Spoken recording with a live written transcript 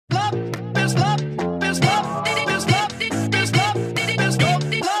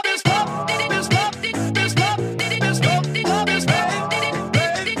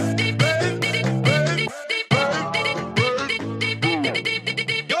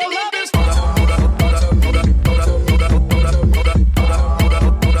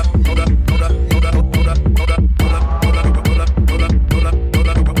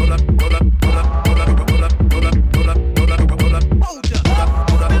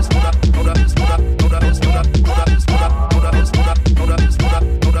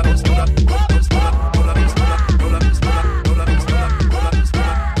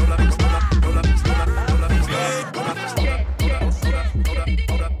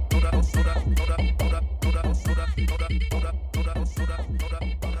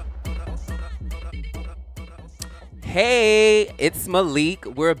Hey, it's Malik.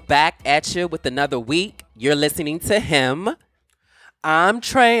 We're back at you with another week. You're listening to him. I'm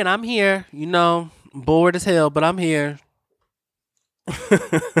Trey, and I'm here. You know, bored as hell, but I'm here.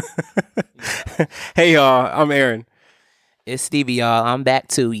 Hey, y'all. I'm Erin. It's Stevie, y'all. I'm back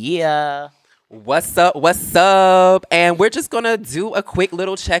too. Yeah. What's up? What's up? And we're just gonna do a quick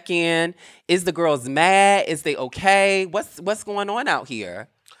little check-in. Is the girls mad? Is they okay? What's going on out here?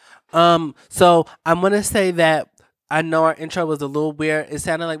 So I'm gonna say that I know our intro was a little weird. It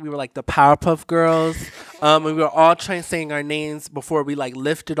sounded like we were like the Powerpuff Girls. And we were all trying saying our names before we like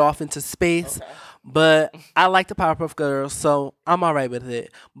lifted off into space. Okay. But I like the Powerpuff Girls, so I'm all right with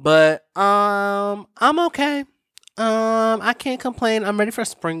it. But I'm okay. I can't complain. I'm ready for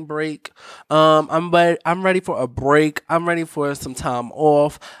spring break. I'm ready for a break. I'm ready for some time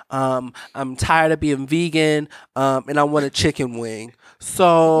off. I'm tired of being vegan. And I want a chicken wing.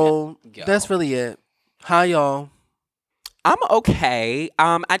 So that's really it. How y'all? I'm okay.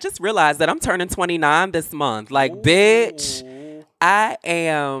 I just realized that I'm turning 29 this month. Like, bitch, I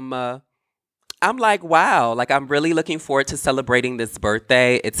am. I'm like, wow. Like, I'm really looking forward to celebrating this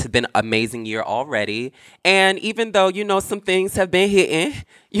birthday. It's been an amazing year already. And even though, you know, some things have been hitting,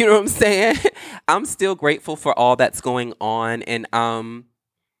 you know what I'm saying? I'm still grateful for all that's going on. And I'm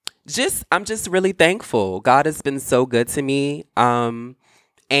just really thankful. God has been so good to me. And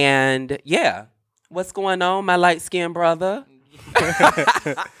yeah. What's going on, my light-skinned brother?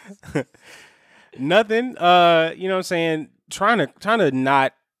 Nothing. You know what I'm saying? Trying to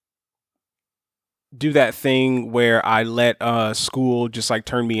not do that thing where I let school just like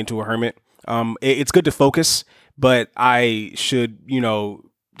turn me into a hermit. It's good to focus, but I should, you know,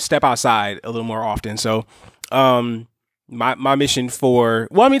 step outside a little more often. So, my mission for,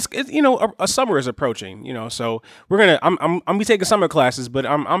 well, I mean, it's you know, a summer is approaching, you know, so I'm be taking summer classes, but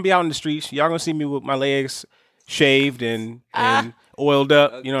I'm be out in the streets. Y'all gonna see me with my legs shaved and oiled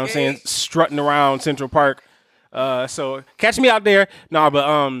up, okay. You know what I'm saying, strutting around Central Park. So catch me out there. Nah,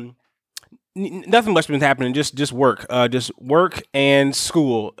 but nothing much been happening. Just work and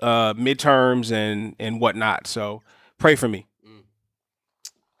school, midterms and whatnot. So pray for me.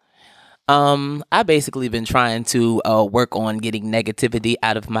 I basically been trying to work on getting negativity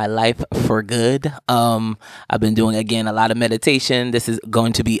out of my life for good. I've been doing, again, a lot of meditation. This is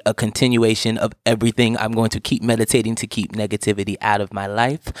going to be a continuation of everything. I'm going to keep meditating to keep negativity out of my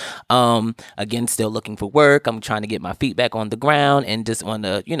life. Again, still looking for work. I'm trying to get my feet back on the ground and just on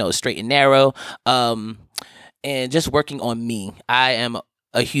the, you know, straight and narrow. And just working on me. I am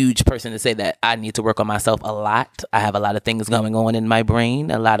a huge person to say that I need to work on myself a lot. I have a lot of things going on in my brain,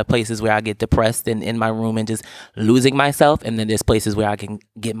 a lot of places where I get depressed and in my room and just losing myself. And then there's places where I can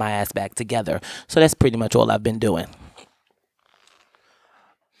get my ass back together. So that's pretty much all I've been doing.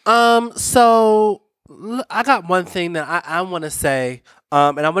 So I got one thing that I want to say,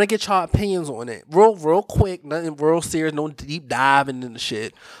 and I want to get y'all opinions on it real quick, nothing real serious, no deep diving into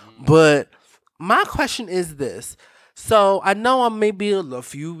shit. But my question is this. So I know I may be a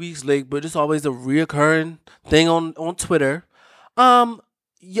few weeks late, but it's always a reoccurring thing on Twitter.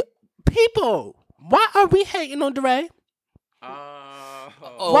 People, why are we hating on DeRay?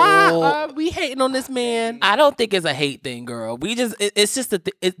 Why are we hating on this man? I don't think it's a hate thing, girl. It's just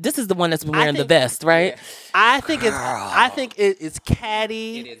this is the one that's been wearing the vest, right? Yeah. I think it's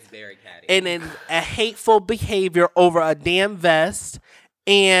catty. It is very catty. And it's a hateful behavior over a damn vest.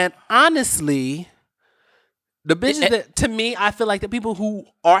 And honestly, the bitches that, to me, I feel like the people who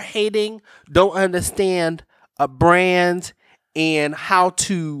are hating don't understand a brand and how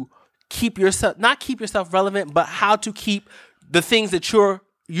to not keep yourself relevant, but how to keep the things that you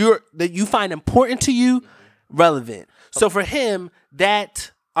find important to you relevant. So for him, getting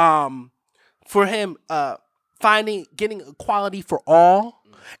equality for all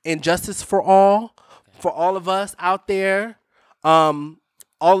and justice for all of us out there,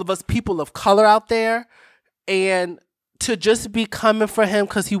 all of us people of color out there, and to just be coming for him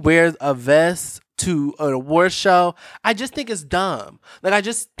because he wears a vest to an award show, I just think it's dumb. Like, I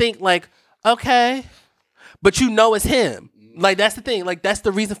just think, like, okay, but you know it's him. Like, that's the thing. Like, that's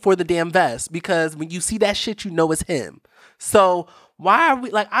the reason for the damn vest, because when you see that shit, you know it's him. So why are we,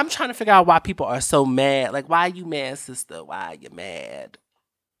 like, I'm trying to figure out why people are so mad. Like, why are you mad, sister? Why are you mad?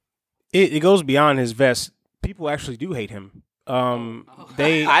 It goes beyond his vest. People actually do hate him.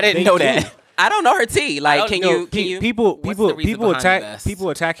 I didn't know that. I don't know her tea. Like, can you? People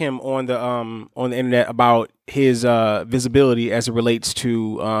attack him on the internet about his visibility as it relates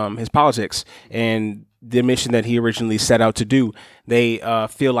to his politics and the mission that he originally set out to do. They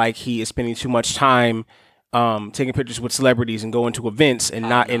feel like he is spending too much time taking pictures with celebrities and going to events and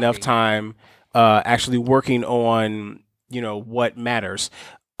not enough time actually working on, you know, what matters.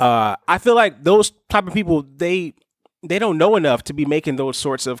 I feel like those type of people, they don't know enough to be making those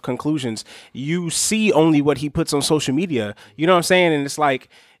sorts of conclusions. You see only what he puts on social media. You know what I'm saying? And it's like,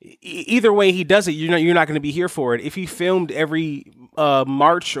 either way he does it, you're not going to be here for it. If he filmed every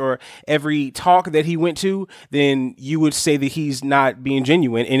march or every talk that he went to, then you would say that he's not being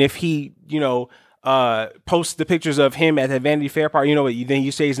genuine. And if he, posts the pictures of him at the Vanity Fair party, then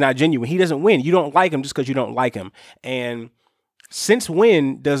you say he's not genuine. He doesn't win. You don't like him just because you don't like him. And since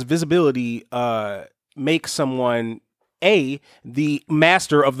when does visibility make someone A, the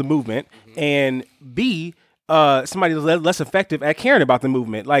master of the movement, and B, somebody less effective at caring about the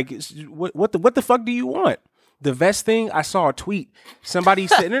movement? Like, what the fuck do you want? The vest thing, I saw a tweet. Somebody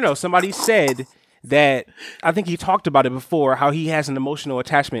said, somebody said that, I think he talked about it before, how he has an emotional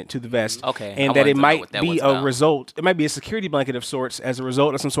attachment to the vest. Okay. And that it might be a result, it might be a security blanket of sorts as a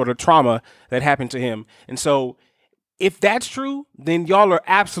result of some sort of trauma that happened to him. And so, if that's true, then y'all are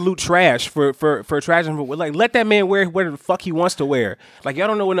absolute trash for trashing him. Like, let that man wear whatever the fuck he wants to wear. Like, y'all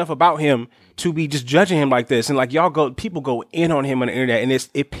don't know enough about him to be just judging him like this. And like, people go in on him on the internet, and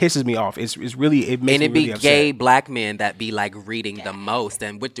it pisses me off. It makes me really upset. Gay black men that be like reading the most,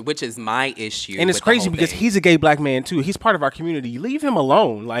 and which is my issue. And it's crazy because he's a gay black man too. He's part of our community. Leave him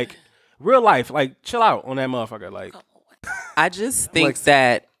alone. Like, real life. Like, chill out on that motherfucker. Like, I just think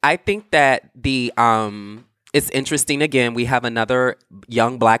that the it's interesting. Again, we have another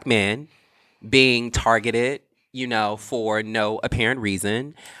young black man being targeted, for no apparent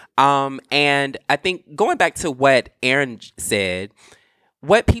reason. And I think going back to what Erin said,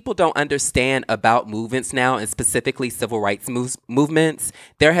 what people don't understand about movements now, and specifically civil rights movements,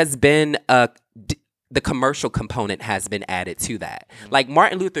 there has been the commercial component has been added to that. Like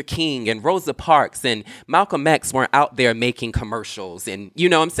Martin Luther King and Rosa Parks and Malcolm X weren't out there making commercials. And you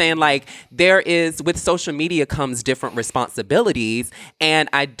know what I'm saying? Like, with social media comes different responsibilities. And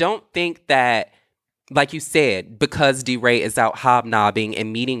I don't think that, like you said, because DeRay is out hobnobbing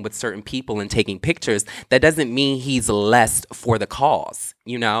and meeting with certain people and taking pictures, that doesn't mean he's less for the cause,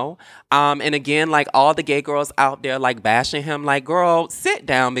 And again, like all the gay girls out there, like bashing him, like, girl, sit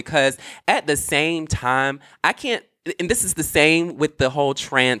down, because at the same time, I can't, and this is the same with the whole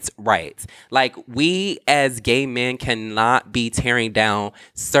trans rights. Like, we as gay men cannot be tearing down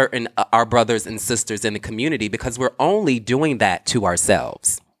certain our brothers and sisters in the community, because we're only doing that to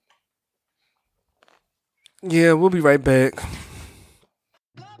ourselves. Yeah, we'll be right back.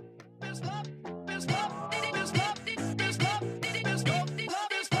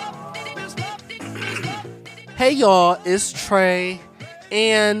 Hey y'all, it's Trey.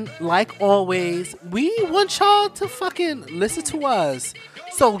 And like always, we want y'all to fucking listen to us.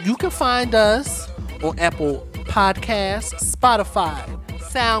 So you can find us on Apple Podcasts, Spotify,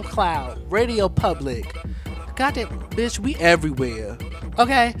 SoundCloud, Radio Public. Goddamn, bitch, we everywhere.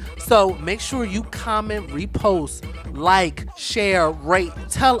 Okay, so make sure you comment, repost, like, share, rate,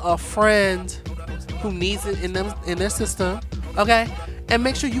 tell a friend who needs it in their system. Okay, and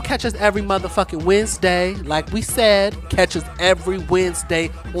make sure you catch us every motherfucking Wednesday. Like we said, catch us every Wednesday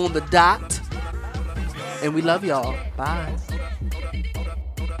on the dot. And we love y'all. Bye.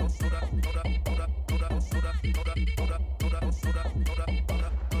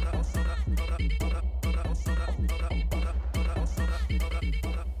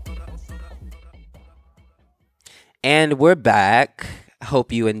 And we're back.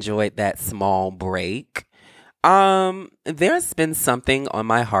 Hope you enjoyed that small break. There's been something on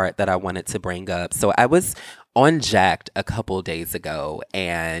my heart that I wanted to bring up. So I was on Jacked a couple days ago,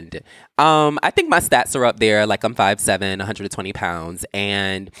 and I think my stats are up there. Like, I'm 5'7", 120 pounds,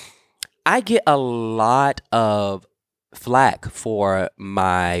 and I get a lot of flack for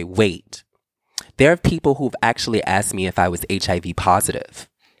my weight. There are people who've actually asked me if I was HIV positive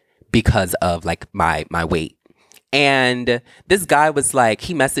because of like my weight. And this guy was like,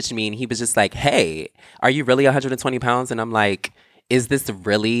 he messaged me and he was just like, hey, are you really 120 pounds? And I'm like, is this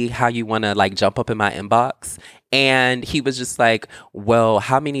really how you want to like jump up in my inbox? And he was just like, well,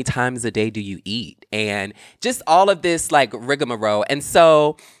 how many times a day do you eat? And just all of this like rigmarole. And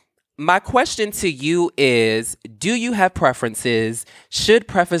so my question to you is, do you have preferences? Should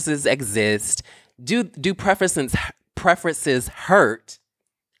preferences exist? Do preferences hurt?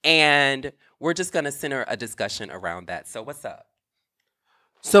 And we're just going to center a discussion around that. So what's up?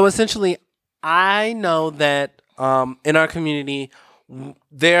 So essentially, I know that in our community,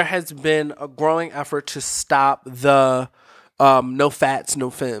 there has been a growing effort to stop the no fats,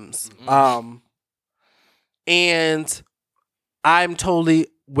 no fems. And I'm totally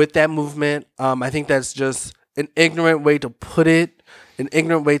with that movement. I think that's just an ignorant way to put it, an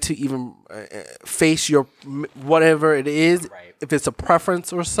ignorant way to even face your whatever it is, right, if it's a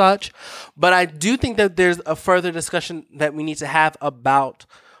preference or such. But I do think that there's a further discussion that we need to have about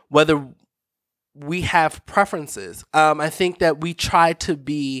whether we have preferences. I think that we try to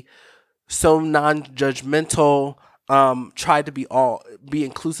be so non-judgmental, try to be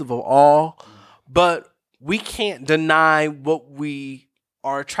inclusive of all, but we can't deny what we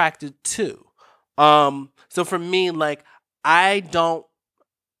are attracted to. So for me, like, I don't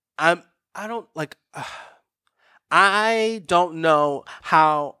know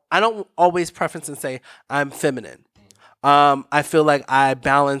how, I don't always preference and say I'm feminine. I feel like I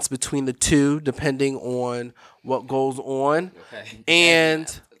balance between the two depending on what goes on. Okay.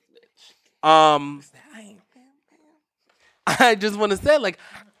 And I just want to say, like,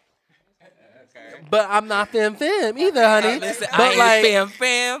 but I'm not femme either, honey. Listen, but I ain't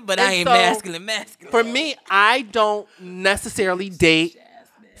femme, but I ain't masculine. For me, I don't necessarily date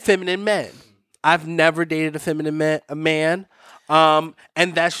feminine men. I've never dated a feminine man.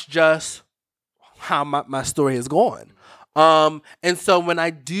 And that's just how my story has gone. And so when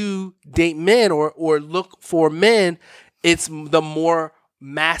I do date men or look for men, it's the more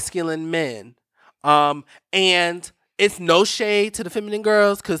masculine men. And it's no shade to the feminine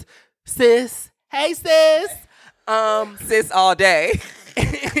girls, because sis, hey sis, sis all day.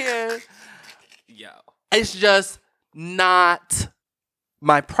 Yo, it's just not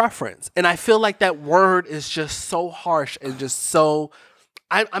my preference. And I feel like that word is just so harsh and just so,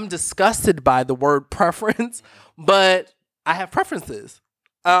 I'm disgusted by the word preference, but I have preferences.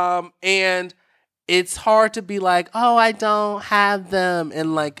 And it's hard to be like, oh, I don't have them.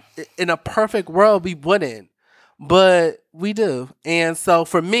 And like, in a perfect world, we wouldn't, but we do. And so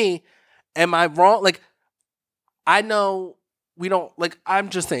for me, am I wrong? Like, I know we don't, like, I'm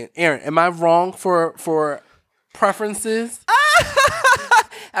just saying, Erin, am I wrong for preferences?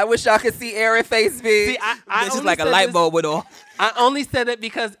 I wish y'all could see Erin face me. See, this is like a light bulb with all. I only said it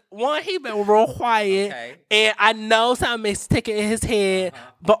because, one, he been real quiet, okay, and I know something is sticking in his head,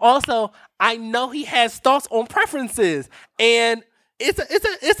 but also I know he has thoughts on preferences, and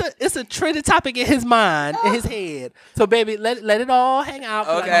it's a trending topic in his mind, in his head. So, baby, let it all hang out.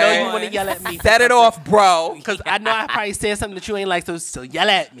 Okay. I know you want to yell at me. Set it off, bro. Because I know I probably said something that you ain't like, so yell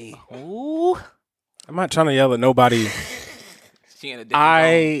at me. Ooh. I'm not trying to yell at nobody.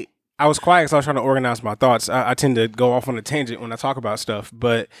 I was quiet because I was trying to organize my thoughts. I tend to go off on a tangent when I talk about stuff,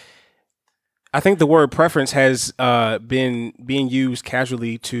 but I think the word preference has been being used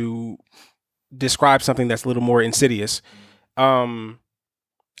casually to describe something that's a little more insidious.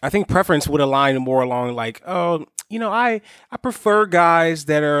 I think preference would align more along like, oh, you know, I prefer guys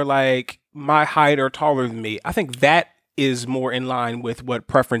that are like my height or taller than me. I think that is more in line with what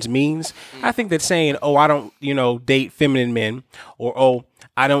preference means. I think that saying, oh, I don't, date feminine men, or, oh,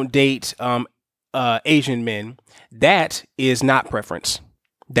 I don't date Asian men, that is not preference.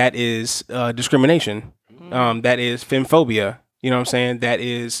 That is discrimination. That is femphobia. You know what I'm saying? That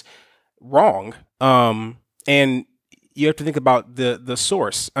is wrong. And you have to think about the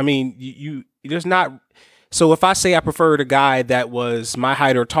source. I mean, you there's not. So if I say I preferred a guy that was my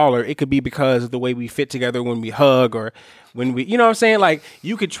height or taller, it could be because of the way we fit together when we hug, or when we, you know what I'm saying? Like,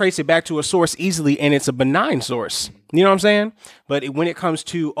 you could trace it back to a source easily, and it's a benign source. You know what I'm saying? But when it comes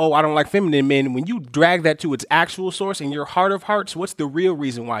to, oh, I don't like feminine men, when you drag that to its actual source in your heart of hearts, what's the real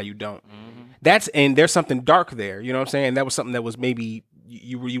reason why you don't? And there's something dark there. You know what I'm saying? That was something that was maybe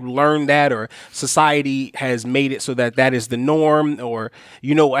you learned that, or society has made it so that is the norm, or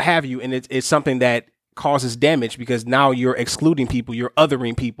what have you. And it's something that causes damage, because now you're excluding people, you're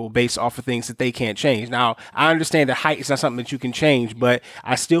othering people based off of things that they can't change. Now, I understand that height is not something that you can change, but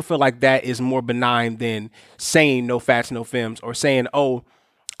I still feel like that is more benign than saying no fats, no femmes, or saying, oh,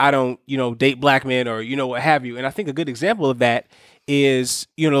 I don't, date black men, or, what have you. And I think a good example of that is,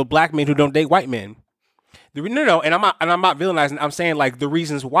 black men who don't date white men. No, and I'm not villainizing. I'm saying like the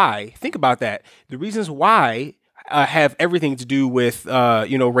reasons why. Think about that. The reasons why have everything to do with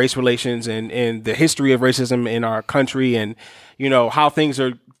race relations and the history of racism in our country, and how things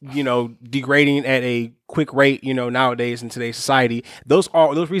are degrading at a quick rate nowadays in today's society. Those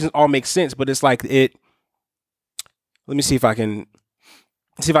reasons all make sense, but it's like it. Let me see if I can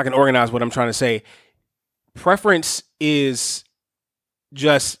organize what I'm trying to say. Preference is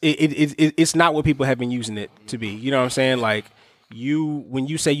just it's not what people have been using it to be. You know what I'm saying? Like when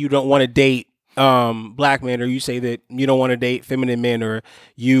you say you don't want to date black men, or you say that you don't want to date feminine men, or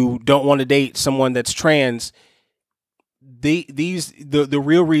you don't want to date someone that's trans, the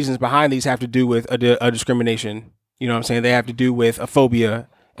real reasons behind these have to do with a discrimination. You know what I'm saying? They have to do with a phobia,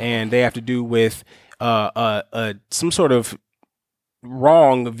 and they have to do with some sort of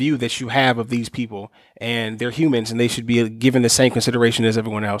wrong view that you have of these people, and they're humans and they should be given the same consideration as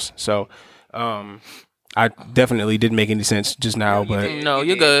everyone else. So I definitely didn't make any sense just now, but no,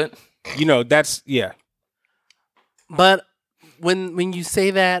 you're good. That's yeah. But when you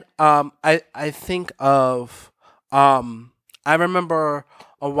say that, I think of I remember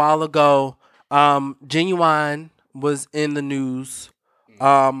a while ago, Genuine was in the news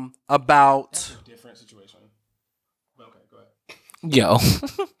about different situation. Okay, go ahead. Yo.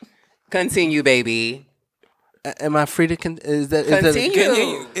 Continue, baby. Am I free to is that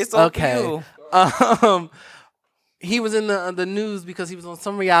Continue. It's okay? He was in the news because he was on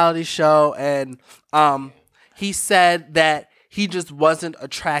some reality show, and he said that he just wasn't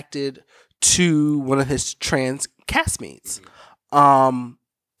attracted to one of his trans castmates.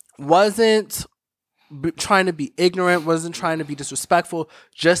 Wasn't trying to be ignorant, wasn't trying to be disrespectful,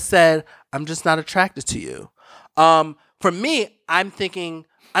 just said, I'm just not attracted to you. For me, I'm thinking,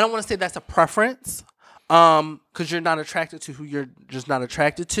 I don't want to say that's a preference, because you're not attracted to who you're just not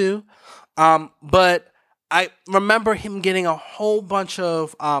attracted to. But I remember him getting a whole bunch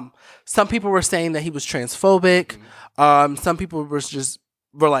of, some people were saying that he was transphobic. Some people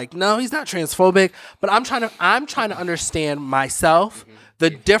were like, no, he's not transphobic. But I'm trying to understand myself, the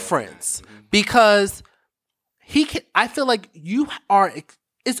difference, because I feel like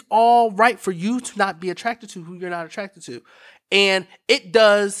it's all right for you to not be attracted to who you're not attracted to. And it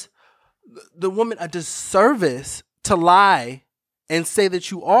does the woman a disservice to lie and say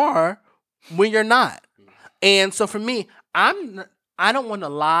that you are when you're not. And so for me, I don't want to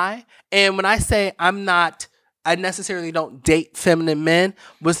lie. And when I say I necessarily don't date feminine men,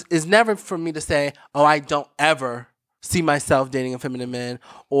 is never for me to say, oh, I don't ever see myself dating a feminine man,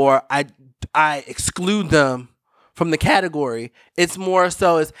 or I exclude them from the category. It's more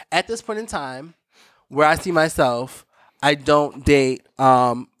so is at this point in time where I see myself, I don't date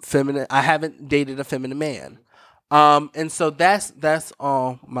feminine. I haven't dated a feminine man, and so that's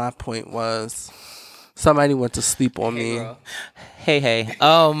all my point was. Somebody went to sleep on me. Hey.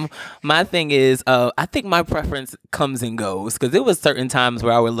 My thing is, I think my preference comes and goes, because there was certain times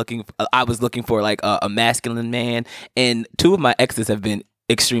where I was looking for like a masculine man, and two of my exes have been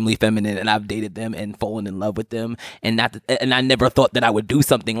extremely feminine, and I've dated them and fallen in love with them, and I never thought that I would do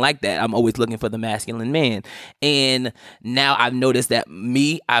something like that. I'm always looking for the masculine man, and now I've noticed that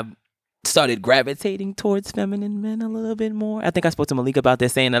I've started gravitating towards feminine men a little bit more. I think I spoke to Malik about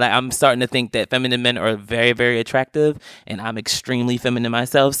this, saying that I'm starting to think that feminine men are very, very attractive, and I'm extremely feminine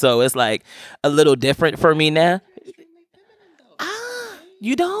myself, so it's like a little different for me now.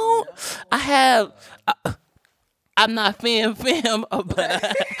 You don't? I'm not femme,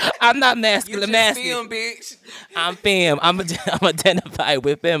 but I'm not masculine. Femme, bitch. I'm femme. I'm identified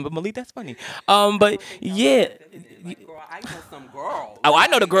with femme. But Malik, that's funny. But yeah. Like, girl, I know some girls. Oh, I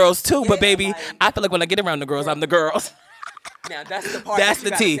know the girls too, but baby, I feel like when I get around the girls, I'm the girls. Now that's the part. That's the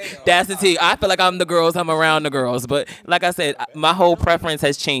tea. That's the tea. I feel like I'm the girls. I'm around the girls. But like I said, my whole preference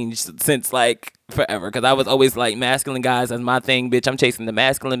has changed since like forever. Because I was always like masculine guys as my thing. Bitch, I'm chasing the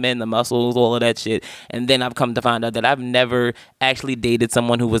masculine men, the muscles, all of that shit. And then I've come to find out that I've never actually dated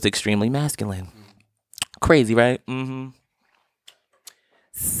someone who was extremely masculine. Crazy, right? Mm-hmm.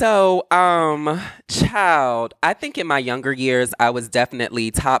 So, child, I think in my younger years, I was definitely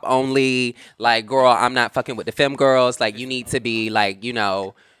top only. Like, girl, I'm not fucking with the femme girls. Like, you need to be like,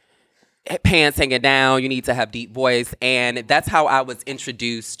 pants hanging down. You need to have deep voice. And that's how I was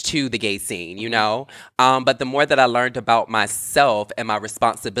introduced to the gay scene, But the more that I learned about myself and my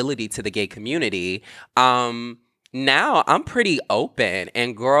responsibility to the gay community, now I'm pretty open.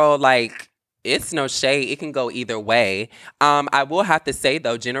 And girl, like, it's no shade. It can go either way. I will have to say,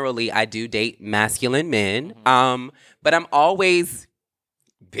 though, generally, I do date masculine men. But I'm always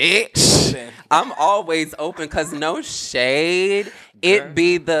bitch. I'm always open because no shade. It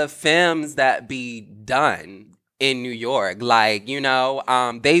be the femmes that be done in New York. Like, you know,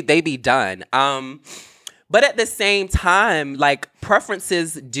 they be done. But at the same time, like,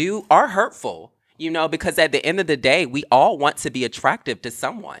 preferences are hurtful, you know, because at the end of the day, we all want to be attractive to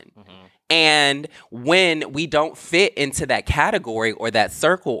someone. And when we don't fit into that category or that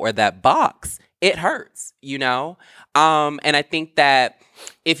circle or that box, it hurts, you know? And I think that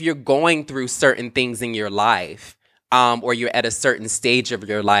if you're going through certain things in your life, or you're at a certain stage of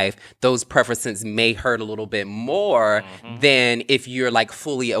your life, those preferences may hurt a little bit more than if you're like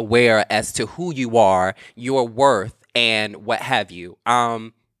fully aware as to who you are, your worth, and what have you.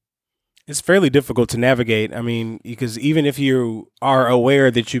 It's fairly difficult to navigate. I mean, because even if you are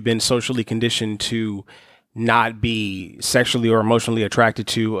aware that you've been socially conditioned to not be sexually or emotionally attracted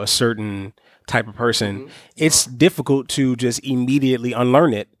to a certain type of person, it's difficult to just immediately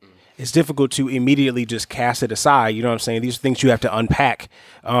unlearn it. It's difficult to immediately just cast it aside. You know what I'm saying? These are things you have to unpack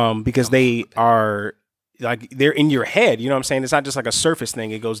because they are like, they're in your head. You know what I'm saying? It's not just like a surface thing.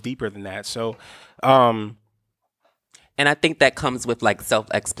 It goes deeper than that. So, and I think that comes with like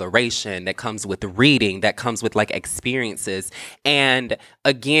self-exploration, that comes with reading, that comes with like experiences. And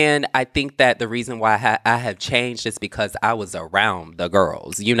again, I think that the reason why I have changed is because I was around the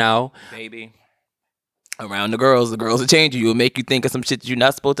girls, you know? Baby. Around the girls will change you. It'll make you think of some shit that you're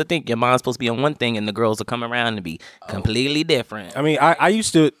not supposed to think. Your mind's supposed to be on one thing, and the girls will come around and be completely different. I mean, I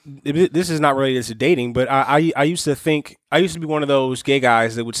used to, this is not related to dating, but I used to think, I used to be one of those gay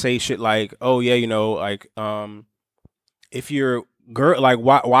guys that would say shit like, oh yeah, you know, like, if you're girl, like,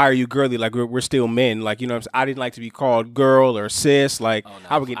 why are you girly? Like, we're still men. Like, you know what I'm saying? I didn't like to be called girl or sis. Like,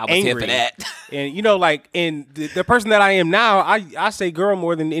 I would get angry. Here for that. And, you know, like, and the person that I am now, I say girl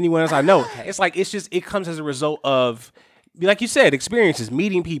more than anyone else I know. It's like, it's just, it comes as a result of, like you said, experiences,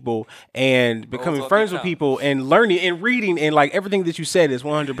 meeting people and becoming friends with people and learning and reading, and like everything that you said is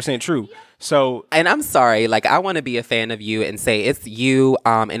 100% true. So, and I'm sorry, like, I want to be a fan of you and say it's you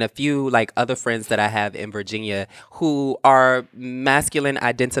and a few like other friends that I have in Virginia who are masculine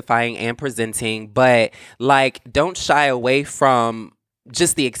identifying and presenting, but like, don't shy away from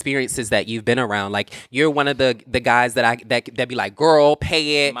just the experiences that you've been around. Like, you're one of the guys that be like, girl,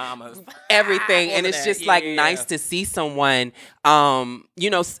 pay it, Mamas. everything. And it's just like nice to see someone, you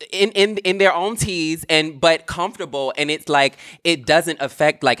know, in their own tees but comfortable. And it's like, it doesn't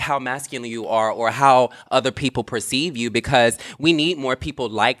affect like how masculine you are or how other people perceive you, because we need more people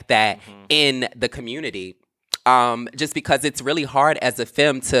like that in the community. Just because it's really hard as a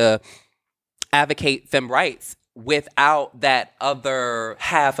femme to advocate femme rights without that other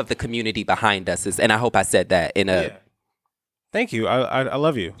half of the community behind us. And I hope I said that in a... yeah. Thank you. I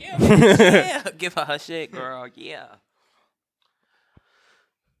love you. Yeah. Give her shit, girl. Yeah.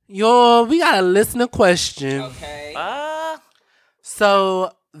 Yo, we got a listener question. Okay.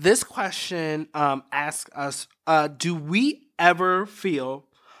 So this question asks us, do we ever feel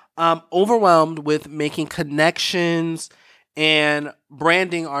overwhelmed with making connections and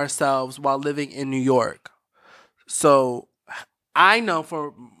branding ourselves while living in New York? So I know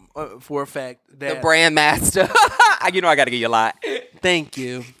for a fact that the brand master. You know I got to give you a lot. Thank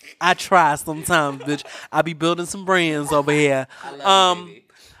you. I try sometimes, bitch. I be building some brands over here. I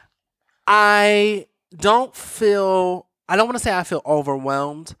don't want to say I feel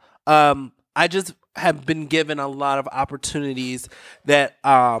overwhelmed. I just have been given a lot of opportunities that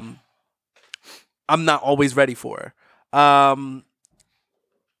I'm not always ready for. And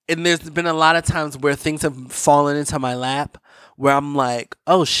there's been a lot of times where things have fallen into my lap where I'm like,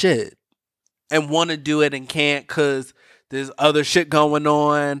 oh shit, and want to do it and can't because there's other shit going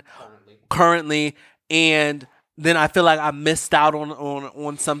on currently. And then I feel like I missed out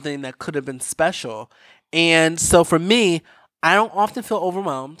on something that could have been special. And so for me, I don't often feel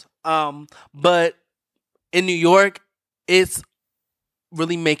overwhelmed. But in New York, it's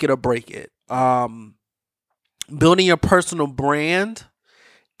really make it or break it. Building your personal brand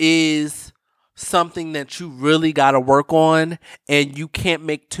is something that you really got to work on, and you can't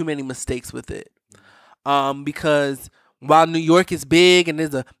make too many mistakes with it. Because while New York is big and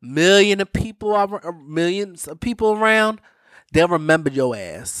there's millions of people around, they'll remember your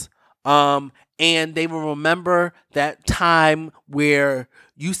ass. And they will remember that time where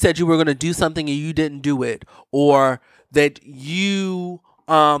you said you were going to do something and you didn't do it, or that you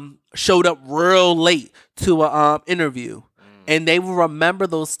showed up real late to an interview. And they will remember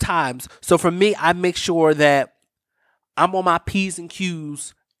those times. So for me, I make sure that I'm on my P's and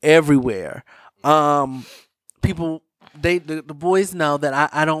Q's everywhere. People, the boys know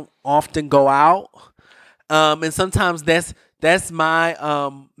that I don't often go out. And sometimes that's That's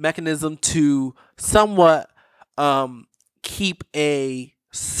my mechanism to somewhat keep a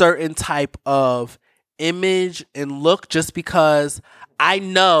certain type of image and look, just because I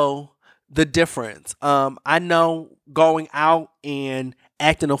know the difference. I know going out and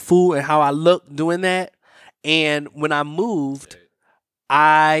acting a fool and how I look doing that. And when I moved,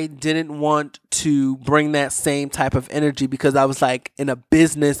 I didn't want to bring that same type of energy because I was like in a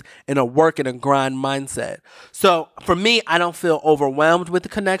business, in a work, and a grind mindset. So for me, I don't feel overwhelmed with the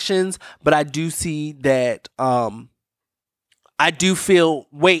connections, but I do see that I do feel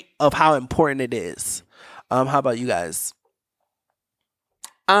weight of how important it is. How about you guys?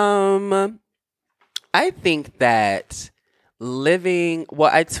 I think that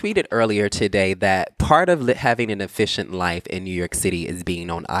I tweeted earlier today that part of having an efficient life in New York City is being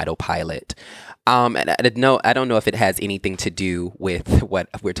on autopilot. And I don't know if it has anything to do with what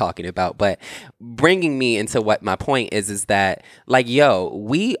we're talking about, but bringing me into what my point is that, like,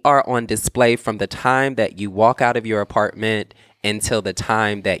 we are on display from the time that you walk out of your apartment until the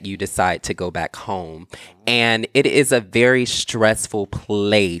time that you decide to go back home. And it is a very stressful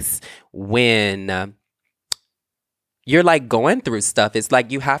place when you're like going through stuff. It's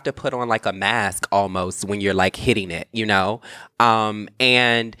like you have to put on like a mask almost when you're like hitting it,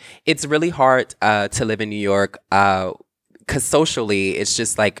 and it's really hard to live in New York because socially it's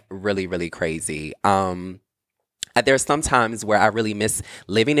just like really, really crazy. There's some times where I really miss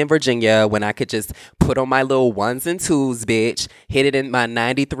living in Virginia when I could just put on my little ones and twos, bitch, hit it in my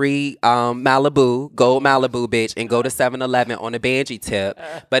 93 Malibu, gold Malibu, bitch, and go to 7-Eleven on a Banji tip.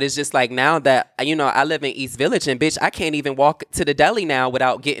 But it's just like now that, I live in East Village and, bitch, I can't even walk to the deli now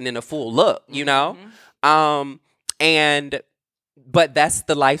without getting in a full look, But that's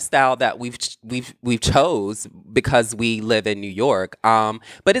the lifestyle that we've chose because we live in New York. But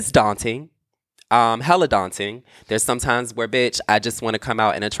it's daunting. Hella daunting. There's sometimes where, bitch, I just want to come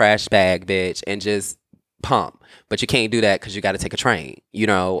out in a trash bag, bitch, and just pump. But you can't do that because you got to take a train,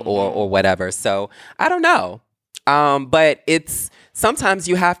 or whatever. So I don't know. But it's sometimes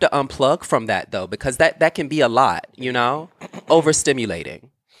you have to unplug from that though, because that can be a lot, overstimulating.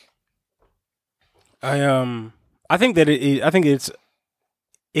 I think that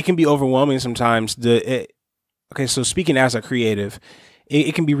it can be overwhelming sometimes. Okay, so speaking as a creative,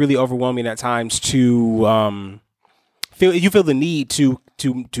 it can be really overwhelming at times to feel the need to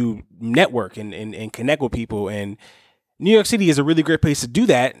network and connect with people. And New York City is a really great place to do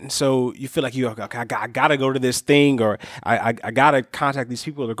that. And so you feel like I gotta go to this thing, or I gotta contact these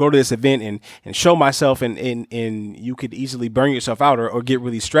people, or go to this event and show myself, and you could easily burn yourself out or get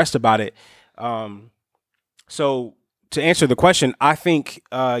really stressed about it. So to answer the question, I think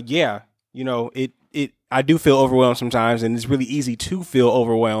I do feel overwhelmed sometimes, and it's really easy to feel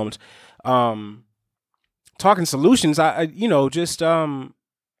overwhelmed. Talking solutions,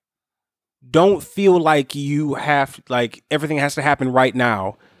 don't feel like you have, like, everything has to happen right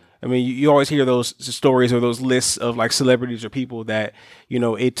now. I mean, you always hear those stories or those lists of like celebrities or people that,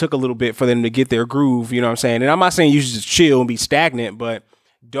 it took a little bit for them to get their groove, you know what I'm saying? And I'm not saying you should just chill and be stagnant, but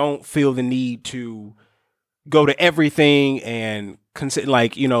don't feel the need to go to everything and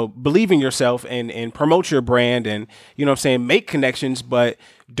believe in yourself and promote your brand and, make connections, but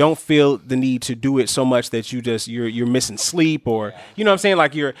don't feel the need to do it so much that you're missing sleep, or,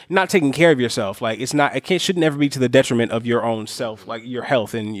 like you're not taking care of yourself. Like it should never be to the detriment of your own self, like your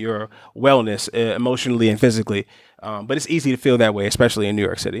health and your wellness, emotionally and physically. But it's easy to feel that way, especially in New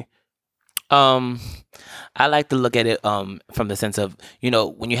York City. I like to look at it from the sense of,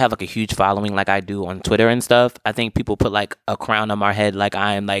 when you have like a huge following like I do on Twitter and stuff, I think people put like a crown on our head like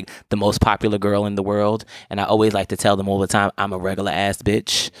I am like the most popular girl in the world. And I always like to tell them all the time, I'm a regular ass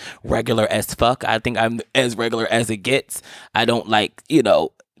bitch, regular as fuck. I think I'm as regular as it gets. I don't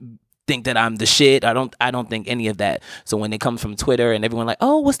think that I'm the shit. I don't think any of that. So when it comes from Twitter and everyone like,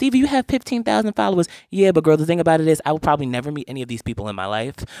 oh, well, Stevie, you have 15,000 followers. Yeah, but girl, the thing about it is I would probably never meet any of these people in my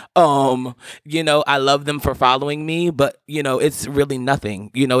life. I love them for following me, but it's really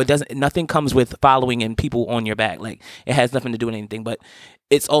nothing. Nothing comes with following and people on your back. Like, it has nothing to do with anything, but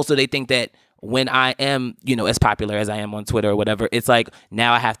it's also, they think that when I am, as popular as I am on Twitter or whatever, it's like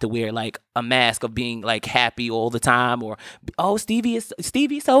now I have to wear like a mask of being like happy all the time, or, oh, Stevie's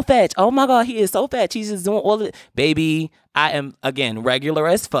so fetch. Oh my God, he is so fetch. He's just doing all the, baby, I am, again, regular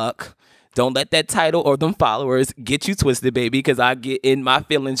as fuck. Don't let that title or them followers get you twisted, baby, because I get in my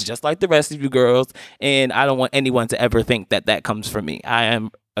feelings just like the rest of you girls, and I don't want anyone to ever think that comes from me. I am,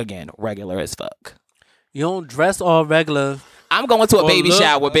 again, regular as fuck. You don't dress all regular I'm going to a baby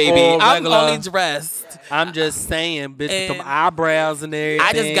shower, baby. I'm only dressed. I'm just saying, bitch, And with them eyebrows and everything.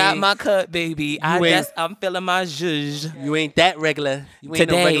 I just got my cut, baby. I'm feeling my zhuzh. You ain't that regular. You ain't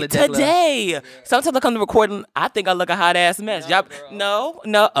no regular. Today. Sometimes I come to recording, I think I look a hot ass mess. Y'all, no.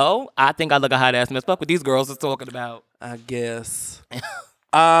 Oh, I think I look a hot ass mess. Fuck what these girls are talking about. I guess.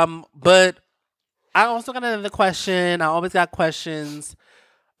 But I also got another question. I always got questions.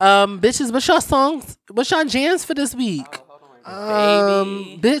 Bitches, what's your songs? What's your jams for this week?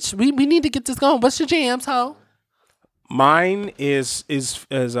 Baby. Bitch, we need to get this going. What's your jams, ho? Mine is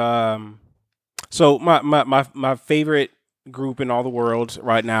so my favorite group in all the world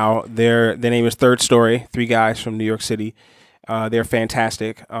right now. Their name is Third Story. 3 guys from New York City. They're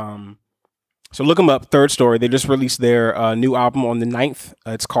fantastic. So look them up. Third Story. They just released their new album on the 9th.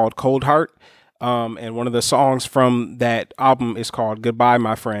 It's called Cold Heart. And one of the songs from that album is called Goodbye,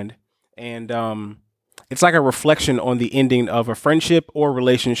 My Friend. And it's like a reflection on the ending of a friendship or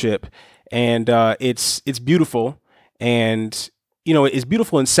relationship. And it's beautiful. And, you know, it's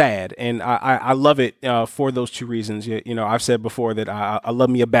beautiful and sad. And I love it for those 2 reasons. You know, I've said before that I love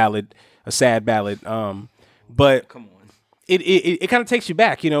me a ballad, a sad ballad. But come on. It kind of takes you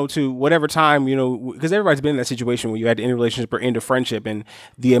back, you know, to whatever time, you know, because everybody's been in that situation where you had to end a relationship or end a friendship and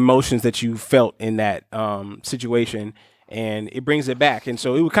the emotions that you felt in that situation. And it brings it back. And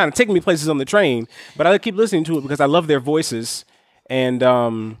so it would kind of take me places on the train, but I keep listening to it because I love their voices and,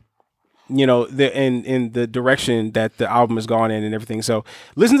 you know, in the direction that the album has gone in and everything. So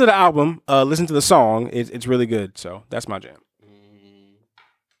listen to the album, listen to the song. It's really good. So that's my jam.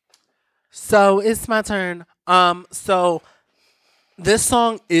 So it's my turn. So this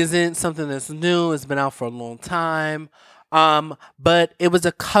song isn't something that's new. It's been out for a long time. But it was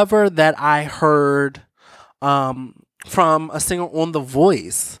a cover that I heard from a singer on The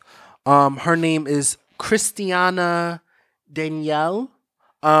Voice. Her name is Christiana Danielle.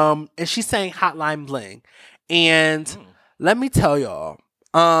 And she sang Hotline Bling. And let me tell y'all,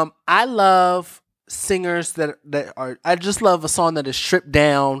 I love singers that are, I just love a song that is stripped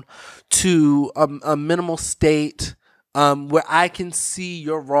down to a minimal state where I can see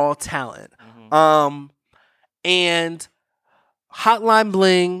your raw talent. And Hotline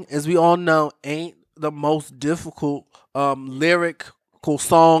Bling, as we all know, ain't the most difficult lyrical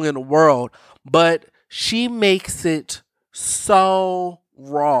song in the world, but she makes it so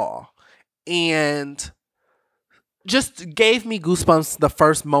raw and just gave me goosebumps the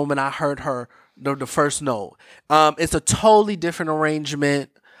first moment I heard her, the first note. It's a totally different arrangement.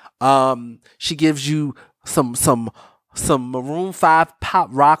 She gives you some Maroon 5 pop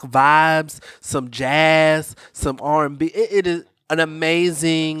rock vibes, some jazz, some R&B. It is an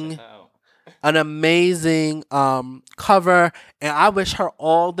amazing cover, and I wish her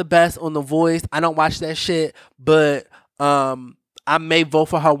all the best on The Voice. I don't watch that shit, but I may vote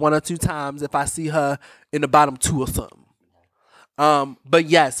for her 1 or 2 times if I see her in the bottom 2 or something. But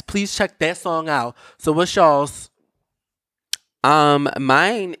yes, please check that song out. So what's y'all's?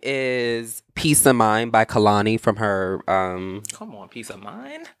 Mine is Peace of Mind by Kalani from her Come on, Peace of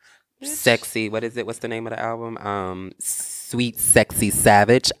Mind. Sexy, what is it? What's the name of the album? Sweet Sexy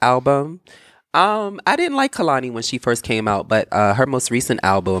Savage album. I didn't like Kalani when she first came out, but her most recent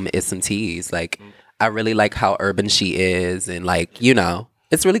album is some tease. Like, I really like how urban she is, and like, you know,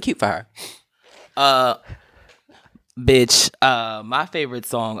 it's really cute for her. Bitch, my favorite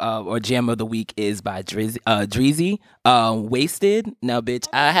song or jam of the week is by Dreezy, Wasted. Now,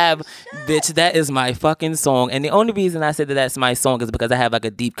 bitch, that is my fucking song. And the only reason I said that that's my song is because I have like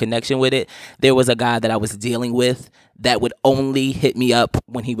a deep connection with it. There was a guy that I was dealing with that would only hit me up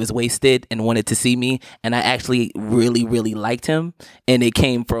when he was wasted and wanted to see me. And I actually really, really liked him. And it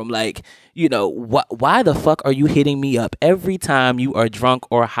came from like, you know, why the fuck are you hitting me up every time you are drunk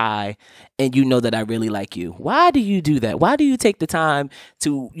or high and you know that I really like you? Why do you do that? Why do you take the time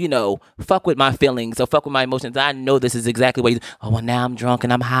to, you know, fuck with my feelings or fuck with my emotions? I know this is exactly what you, oh, well, now I'm drunk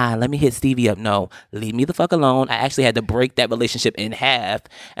and I'm high. Let me hit Stevie up. No, leave me the fuck alone. I actually had to break that relationship in half.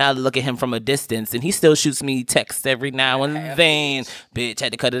 And I look at him from a distance and he still shoots me texts every now and then. Bitch,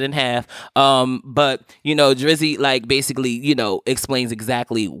 had to cut it in half. But, you know, Drizzy, like, basically, you know, explains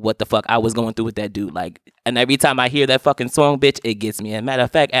exactly what the fuck I was going through with that dude. Like, and every time I hear that fucking song, bitch, it gets me. And matter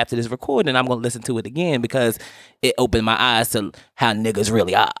of fact, after this recording, I'm gonna listen to it again because it opened my eyes to how niggas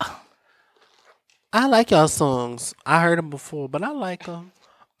really are. I like y'all songs. I heard them before, but I like them.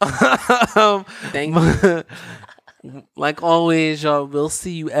 Thank you. Like always, y'all, we'll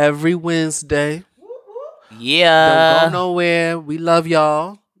see you every Wednesday. Yeah. Don't go nowhere. We love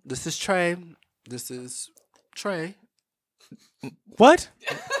y'all. This is Trey. This is Trey. What?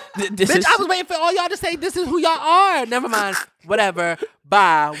 Bitch, I was waiting for all y'all to say this is who y'all are. Never mind. Whatever.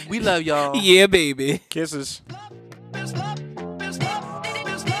 Bye. We love y'all. Yeah, baby. Kisses.